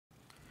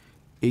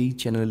এই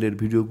চ্যানেলের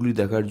ভিডিওগুলি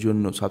দেখার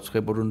জন্য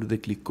সাবস্ক্রাইব বাটনটিতে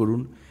ক্লিক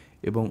করুন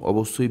এবং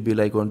অবশ্যই বেল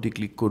আইকনটি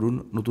ক্লিক করুন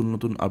নতুন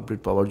নতুন আপডেট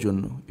পাওয়ার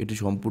জন্য। এটি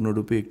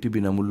সম্পূর্ণরূপে একটি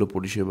বিনামূল্য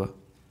পরিষেবা।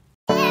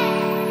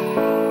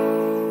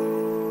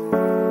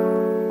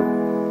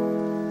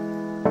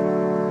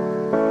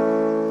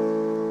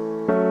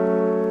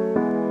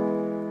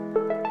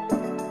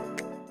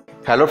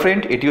 হ্যালো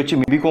ফ্রেন্ড, এটি হচ্ছে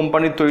মিভি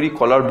কোম্পানির তৈরি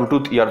কলার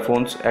ব্লুটুথ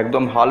ইয়ারফোনস।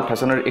 একদম হাল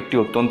ফ্যাশনের একটি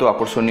অত্যন্ত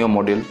আকর্ষণীয়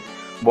মডেল।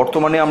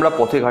 বর্তমানে আমরা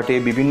পথে ঘাটে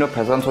বিভিন্ন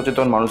ফ্যাশন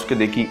সচেতন মানুষকে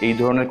দেখি এই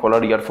ধরনের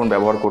কলার ইয়ারফোন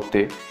ব্যবহার করতে।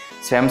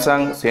 Samsung,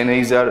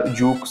 সেনহেইজার,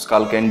 Dzukou,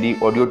 skull candy,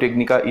 audio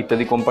টেকনিকা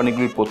ইত্যাদি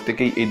কোম্পানিগুলির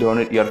প্রত্যেকেই এই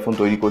ধরনের ইয়ারফোন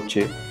তৈরি করছে।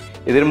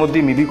 এদের মধ্যে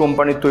মিভি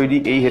কোম্পানির তৈরি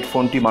এই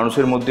হেডফোনটি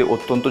মানুষের মধ্যে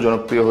অত্যন্ত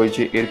জনপ্রিয়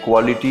হয়েছে এর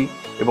কোয়ালিটি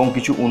এবং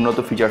কিছু উন্নত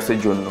ফিচার্সের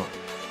জন্য।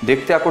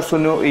 দেখতে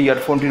আকর্ষণীয় এই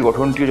ইয়ারফোনটির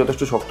গঠনটিও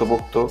যথেষ্ট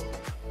শক্তপোক্ত।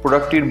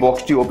 প্রোডাক্টটির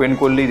বক্সটি ওপেন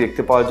করলেই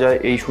দেখতে পাওয়া যায়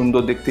এই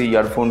সুন্দর দেখতে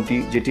ইয়ারফোনটি,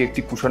 যেটি একটি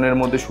কুশনের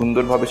মধ্যে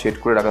সুন্দরভাবে সেট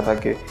করে রাখা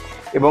থাকে।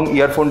 এবং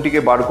ইয়ারফোনটিকে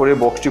বার করে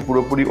বক্সটি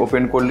পুরোপুরি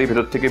ওপেন করলেই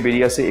ভেতর থেকে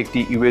বেরিয়ে আসে একটি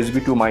USB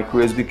টু মাইক্রো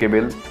USB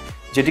কেবল,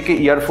 যেটিকে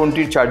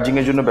ইয়ারফোনটির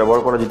চার্জিংয়ের জন্য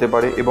ব্যবহার করা যেতে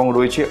পারে। এবং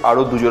রয়েছে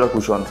আরও 2 জোড়া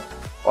কুশন,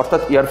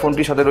 অর্থাৎ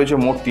ইয়ারফোনটির সাথে রয়েছে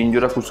মোট 3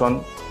 জোড়া কুশন।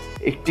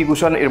 একটি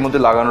কুশন এর মধ্যে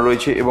লাগানো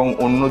রয়েছে এবং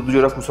অন্য 2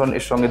 জোড়া কুশন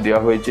এর সঙ্গে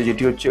দেওয়া হয়েছে,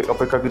 যেটি হচ্ছে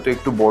অপেক্ষাকৃত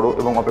একটু বড়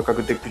এবং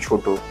অপেক্ষাকৃত একটু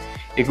ছোট।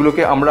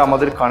 এগুলোকে আমরা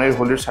আমাদের কানের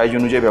হোলের সাইজ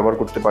অনুযায়ী ব্যবহার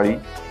করতে পারি।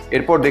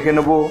 এরপর দেখে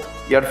নেব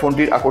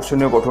ইয়ারফোনটির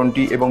আকর্ষণীয়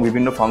গঠনটি এবং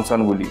বিভিন্ন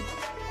ফাংশনগুলি।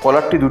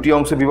 কলারটি 2টি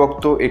অংশে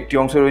বিভক্ত। একটি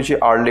অংশে রয়েছে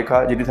আর লেখা,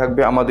 যেটি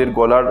থাকবে আমাদের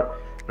গলার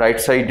রাইট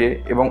সাইডে,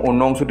 এবং অন্য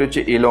অংশটি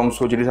হচ্ছে এল অংশ,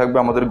 যেটি থাকবে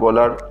আমাদের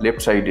গলার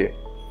লেফট সাইডে।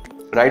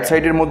 রাইট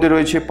সাইডের মধ্যে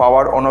রয়েছে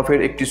পাওয়ার অন অফের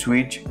একটি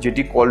সুইচ,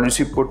 যেটি কল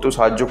রিসিভ করতেও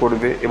সাহায্য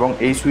করবে। এবং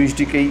এই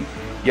সুইচটিকেই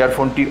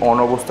ইয়ারফোনটি অন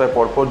অবস্থায়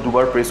পরপর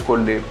 2বার প্রেস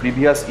করলে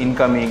প্রিভিয়াস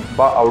ইনকামিং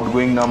বা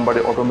আউটগোয়িং নাম্বারে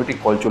অটোমেটিক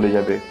কল চলে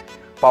যাবে।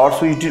 পাওয়ার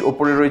সুইচটির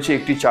ওপরে রয়েছে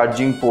একটি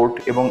চার্জিং পোর্ট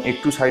এবং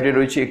একটু সাইডে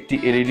রয়েছে একটি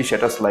LED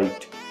স্ট্যাটাস লাইট।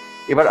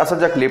 এবার আসা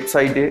যাক লেফট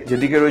সাইডে,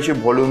 যেদিকে রয়েছে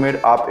ভলিউমের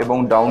আপ এবং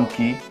ডাউন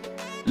কি।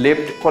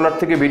 লেফট কলার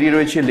থেকে বেরিয়ে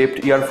রয়েছে লেফট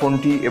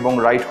ইয়ারফোনটি এবং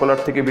রাইট কলার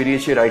থেকে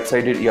বেরিয়েছে রাইট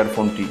সাইডের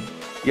ইয়ারফোনটি।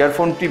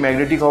 ইয়ারফোনটি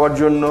ম্যাগনেটিক হওয়ার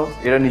জন্য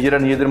এরা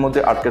নিজেদের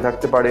মধ্যে আটকে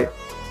থাকতে পারে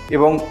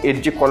এবং এর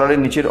যে কলারের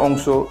নিচের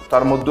অংশ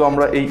তার মধ্যেও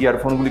আমরা এই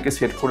ইয়ারফোনগুলিকে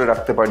সেট করে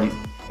রাখতে পারি।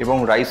 এবং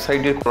রাইট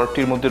সাইডের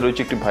কলারটির মধ্যে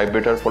রয়েছে একটি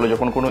ভাইব্রেটার, ফলে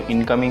যখন কোনো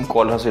ইনকামিং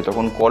কল আসে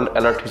তখন কল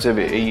অ্যালার্ট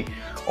হিসেবে এই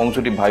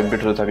অংশটি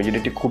ভাইব্রেট হতে থাকে, যেটি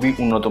একটি খুবই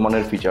উন্নত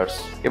মানের ফিচার্স।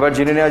 এবার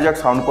জেনে নেওয়া যাক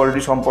সাউন্ড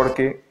কোয়ালিটি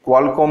সম্পর্কে।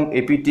 কোয়ালকম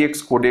aptX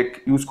কোডেক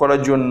ইউজ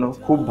করার জন্য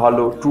খুব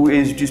ভালো true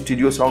HD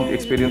stereo sound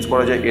experience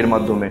করা যায় এর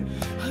মাধ্যমে।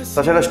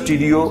 তাছাড়া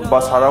স্টিরিও বা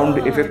সারাউন্ড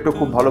এফেক্টও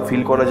খুব ভালো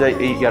ফিল করা যায়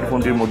এই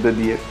ইয়ারফোনটির মধ্যে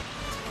দিয়ে।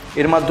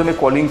 এর মাধ্যমে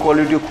কলিং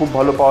কোয়ালিটিও খুব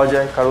ভালো পাওয়া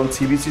যায়, কারণ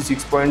CBC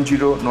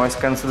 6.0 noise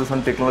cancellation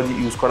technology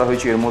use করা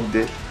হয়েছে এর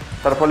মধ্যে।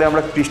 তার ফলে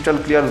আমরা ক্রিস্টাল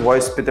ক্লিয়ার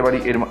ভয়েস পেতে পারি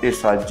এর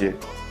সাহায্যে।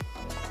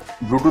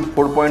 ব্লুটুথ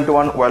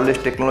 4.1 ওয়্যারলেস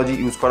টেকনোলজি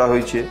ইউজ করা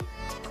হয়েছে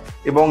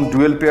এবং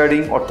ডুয়েল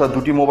পেয়ারিং, অর্থাৎ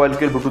 2টি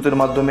মোবাইলকে ব্লুটুথের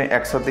মাধ্যমে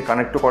একসাথে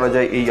কানেক্টও করা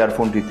যায় এই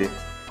ইয়ারফোনটিতে।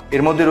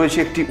 এর মধ্যে রয়েছে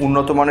একটি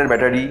উন্নত মানের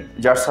ব্যাটারি,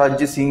 যার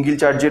সাহায্যে সিঙ্গেল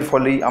চার্জের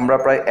ফলেই আমরা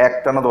প্রায়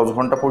টানা 10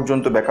 ঘন্টা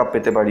পর্যন্ত ব্যাকআপ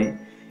পেতে পারি।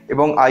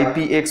 এবং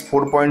IPX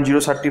 4.0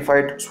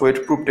 certified sweat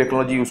proof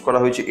technology use করা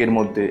হয়েছে এর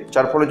মধ্যে,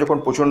 যার ফলে যখন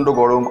প্রচণ্ড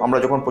গরম, আমরা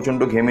যখন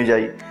প্রচণ্ড ঘেমে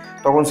যাই,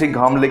 তখন সেই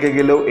ঘাম লেগে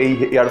গেলেও এই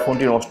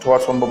ইয়ারফোনটি নষ্ট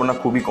হওয়ার সম্ভাবনা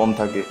খুবই কম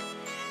থাকে।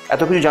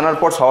 এত কিছু জানার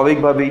পর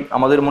স্বাভাবিকভাবেই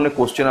আমাদের মনে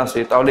কোশ্চেন আসে,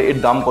 তাহলে এর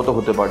দাম কত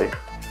হতে পারে।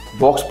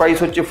 বক্স প্রাইস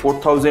হচ্ছে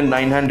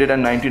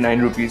 4,999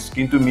 রুপিস,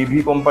 কিন্তু মিভি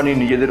কোম্পানির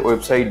নিজেদের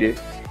ওয়েবসাইটে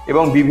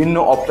এবং বিভিন্ন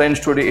অফলাইন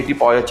স্টোরে এটি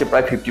পাওয়া যাচ্ছে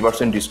প্রায়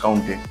 50%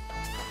 ডিসকাউন্টে।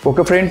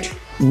 ওকে ফ্রেন্ড,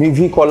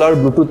 মিভি কলার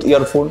ব্লুটুথ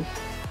ইয়ারফোন,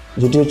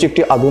 যেটি হচ্ছে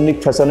একটি আধুনিক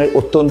ফ্যাশনের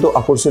অত্যন্ত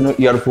আকর্ষণীয়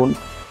ইয়ারফোন,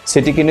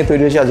 সেটি কিনে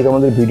তৈরি হয়েছে আজকে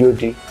আমাদের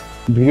ভিডিওটি।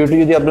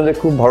 যদি আপনাদের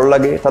খুব ভালো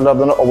লাগে তাহলে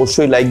আপনারা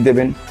অবশ্যই লাইক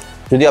দেবেন।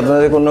 যদি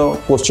আপনাদের কোনো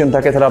কোশ্চেন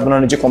থাকে তাহলে আপনারা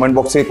নিচে কমেন্ট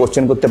বক্সে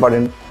কোশ্চেন করতে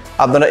পারেন।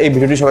 আপনারা এই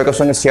ভিডিওটি সবাইকার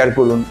সঙ্গে শেয়ার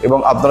করুন এবং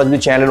আপনারা যদি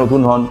চ্যানেলে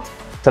নতুন হন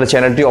তাহলে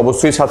চ্যানেলটি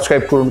অবশ্যই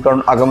সাবস্ক্রাইব করুন, কারণ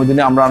আগামী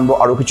দিনে আমরা আনবো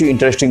আরও কিছু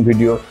ইন্টারেস্টিং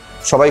ভিডিও।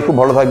 সবাই খুব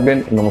ভালো থাকবেন।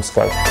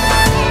 নমস্কার।